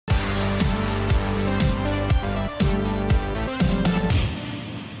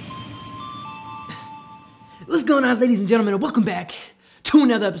going on, ladies and gentlemen, and welcome back to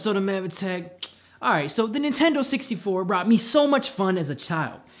another episode of MavAttack. Alright, so the Nintendo 64 brought me so much fun as a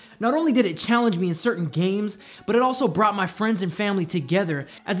child. Not only did it challenge me in certain games, but it also brought my friends and family together,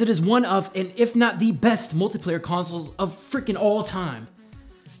 as it is one of, and if not the best multiplayer consoles of freaking all time.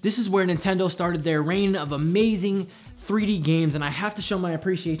 This is where Nintendo started their reign of amazing 3D games, and I have to show my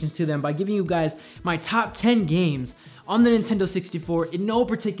appreciation to them by giving you guys my top 10 games on the Nintendo 64 in no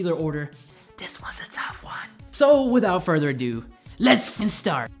particular order. This was a tough one. So without further ado, let's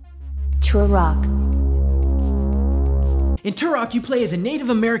start. Turok. In Turok, you play as a Native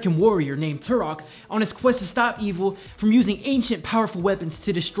American warrior named Turok on his quest to stop evil from using ancient powerful weapons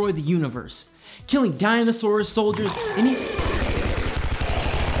to destroy the universe, killing dinosaurs, soldiers, and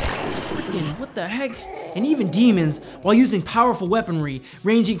what the heck? And even demons, while using powerful weaponry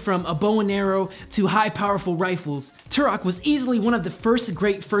ranging from a bow and arrow to high powerful rifles. Turok was easily one of the first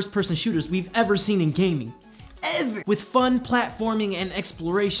great first-person shooters we've ever seen in gaming. Ever! With fun platforming and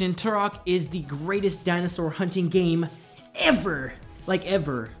exploration, Turok is the greatest dinosaur hunting game ever! Like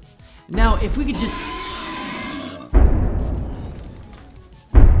ever. Now, if we could just...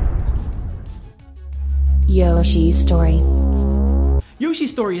 Yoshi's Story. Yoshi's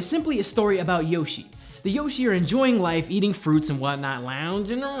Story is simply a story about Yoshi. The Yoshi are enjoying life, eating fruits and whatnot,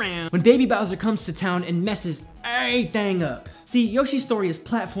 lounging around, when Baby Bowser comes to town and messes everything up. See, Yoshi's Story is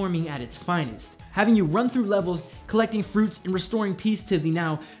platforming at its finest, having you run through levels, collecting fruits, and restoring peace to the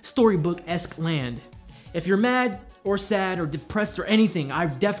now storybook-esque land. If you're mad, or sad, or depressed, or anything, I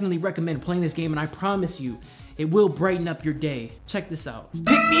definitely recommend playing this game, and I promise you, it will brighten up your day. Check this out.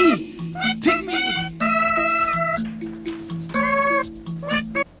 Pick me! Pick me!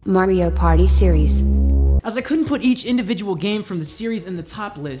 Mario Party series. As I couldn't put each individual game from the series in the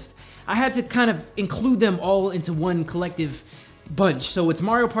top list, I had to kind of include them all into one collective bunch. So it's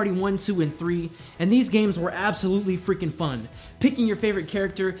Mario Party 1, 2, and 3, and these games were absolutely freaking fun. Picking your favorite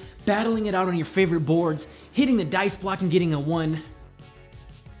character, battling it out on your favorite boards, hitting the dice block and getting a 1,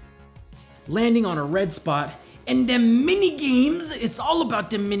 landing on a red spot, and them mini games. It's all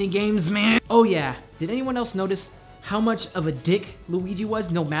about them mini games, man. Oh yeah, did anyone else notice how much of a dick Luigi was,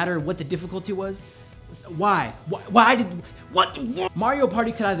 no matter what the difficulty was? Why? Why did... What? Mario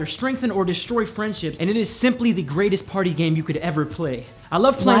Party could either strengthen or destroy friendships, and it is simply the greatest party game you could ever play. I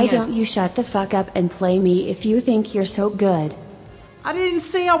love playing... Why don't you shut the fuck up and play me if you think you're so good? I didn't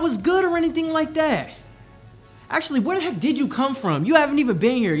say I was good or anything like that. Actually, where the heck did you come from? You haven't even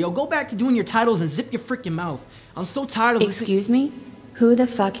been here. Yo, go back to doing your titles and zip your freaking mouth. I'm so tired of... Excuse me? Who the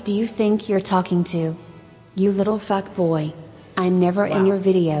fuck do you think you're talking to? You little fuck boy. I'm never in your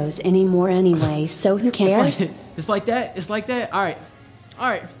videos anymore anyway, so who cares? It's like that? It's like that? Alright.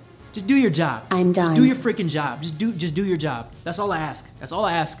 Alright. Just do your job. I'm done. Just do your freaking job. Just do your job. That's all I ask. That's all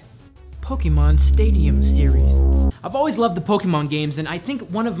I ask. Pokemon Stadium series. I've always loved the Pokemon games, and I think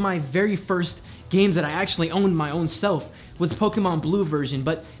one of my very first games that I actually owned my own self was Pokemon Blue version,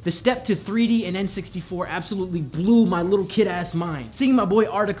 but the step to 3D and N64 absolutely blew my little kid-ass mind. Seeing my boy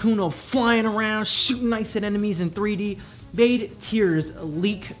Articuno flying around, shooting nice at enemies in 3D, made tears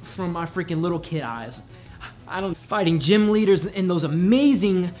leak from my freaking little kid eyes. Fighting gym leaders in those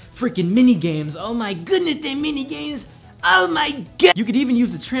amazing freaking mini games. Oh my goodness, they mini games. Oh my god! You could even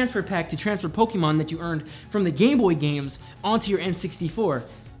use the transfer pack to transfer Pokemon that you earned from the Game Boy games onto your N64.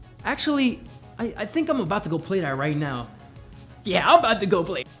 Actually, I think I'm about to go play that right now. Yeah, I'm about to go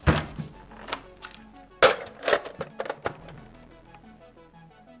play.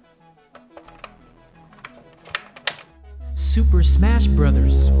 Super Smash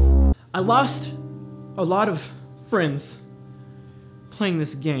Brothers. I lost a lot of friends playing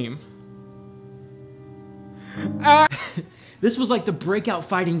this game. This was like the breakout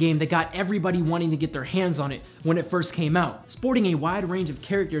fighting game that got everybody wanting to get their hands on it when it first came out. Sporting a wide range of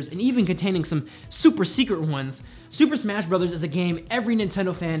characters and even containing some super secret ones, Super Smash Bros. Is a game every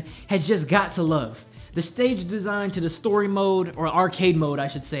Nintendo fan has just got to love. The stage design to the story mode, or arcade mode I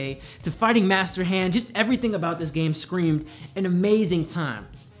should say, to fighting Master Hand, just everything about this game screamed an amazing time.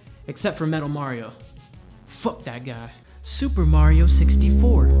 Except for Metal Mario. Fuck that guy. Super Mario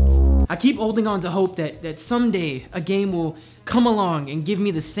 64. I keep holding on to hope that someday a game will come along and give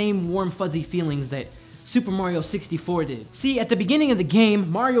me the same warm fuzzy feelings that Super Mario 64 did. See, at the beginning of the game,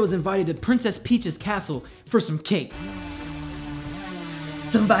 Mario is invited to Princess Peach's castle for some cake.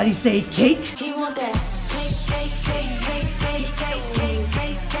 Somebody say cake? He want that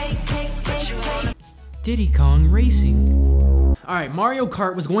cake. Diddy Kong Racing. Alright, Mario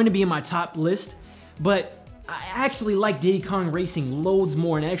Kart was going to be in my top list, but I actually like Diddy Kong Racing loads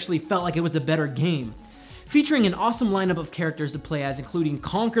more and actually felt like it was a better game. featuring an awesome lineup of characters to play as, including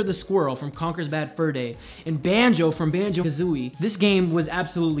Conker the Squirrel from Conker's Bad Fur Day and Banjo from Banjo-Kazooie. This game was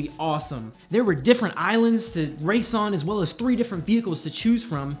absolutely awesome. There were different islands to race on, as well as 3 different vehicles to choose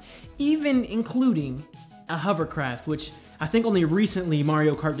from, even including a hovercraft, which I think only recently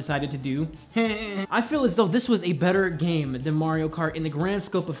Mario Kart decided to do. I feel as though this was a better game than Mario Kart in the grand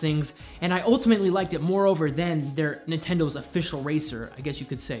scope of things, and I ultimately liked it moreover than their Nintendo's official racer, I guess you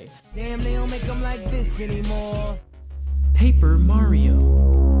could say. Damn, they don't make them like this anymore. Paper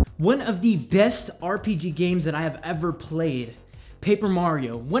Mario. One of the best RPG games that I have ever played. Paper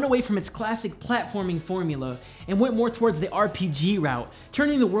Mario went away from its classic platforming formula and went more towards the RPG route,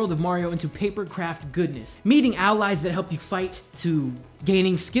 turning the world of Mario into papercraft goodness. Meeting allies that help you fight, to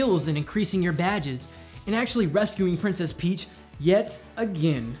gaining skills and increasing your badges, and actually rescuing Princess Peach yet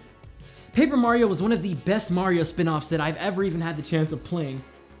again. Paper Mario was one of the best Mario spin-offs that I've ever even had the chance of playing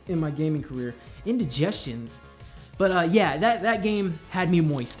in my gaming career. Indigestion. But yeah, that game had me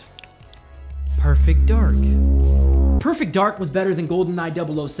moist. Perfect Dark. Perfect Dark was better than GoldenEye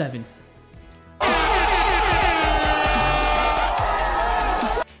 007.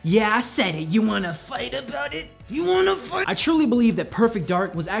 Yeah, I said it. You wanna fight about it? You wanna fight? I truly believe that Perfect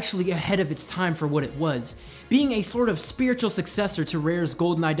Dark was actually ahead of its time for what it was. Being a sort of spiritual successor to Rare's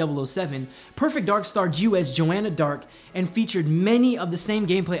GoldenEye 007, Perfect Dark starred you as Joanna Dark and featured many of the same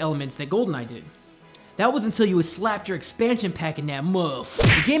gameplay elements that GoldenEye did. That was until you slapped your expansion pack in that muff.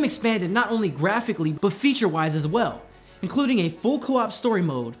 The game expanded not only graphically, but feature-wise as well, including a full co-op story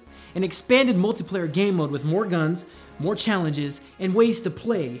mode, an expanded multiplayer game mode with more guns, more challenges, and ways to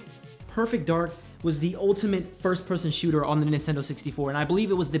play. Perfect Dark was the ultimate first-person shooter on the Nintendo 64, and I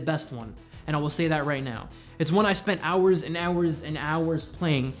believe it was the best one, and I will say that right now. It's one I spent hours and hours and hours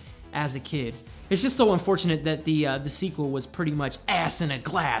playing as a kid. It's just so unfortunate that the sequel was pretty much ass in a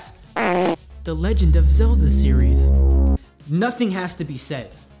glass. The Legend of Zelda series. Nothing has to be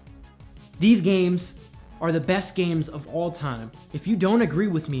said. These games are the best games of all time. If you don't agree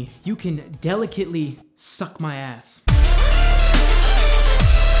with me, you can delicately suck my ass.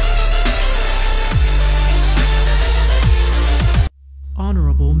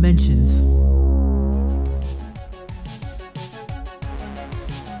 Honorable mentions.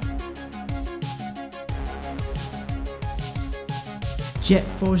 Jet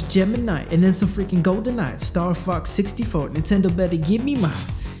Force Gemini, and then some freaking GoldenEye, Star Fox 64, Nintendo better give me my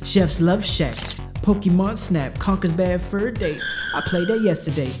Chef's Love Shack, Pokemon Snap, Conker's Bad Fur Day, I played that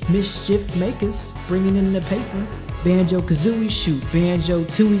yesterday, Mischief Makers, bringing in the paper, Banjo-Kazooie, shoot, Banjo,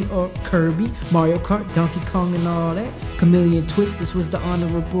 Tooie, or Kirby, Mario Kart, Donkey Kong and all that, Chameleon Twist, this was the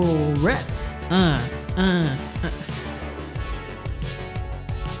honorable rap,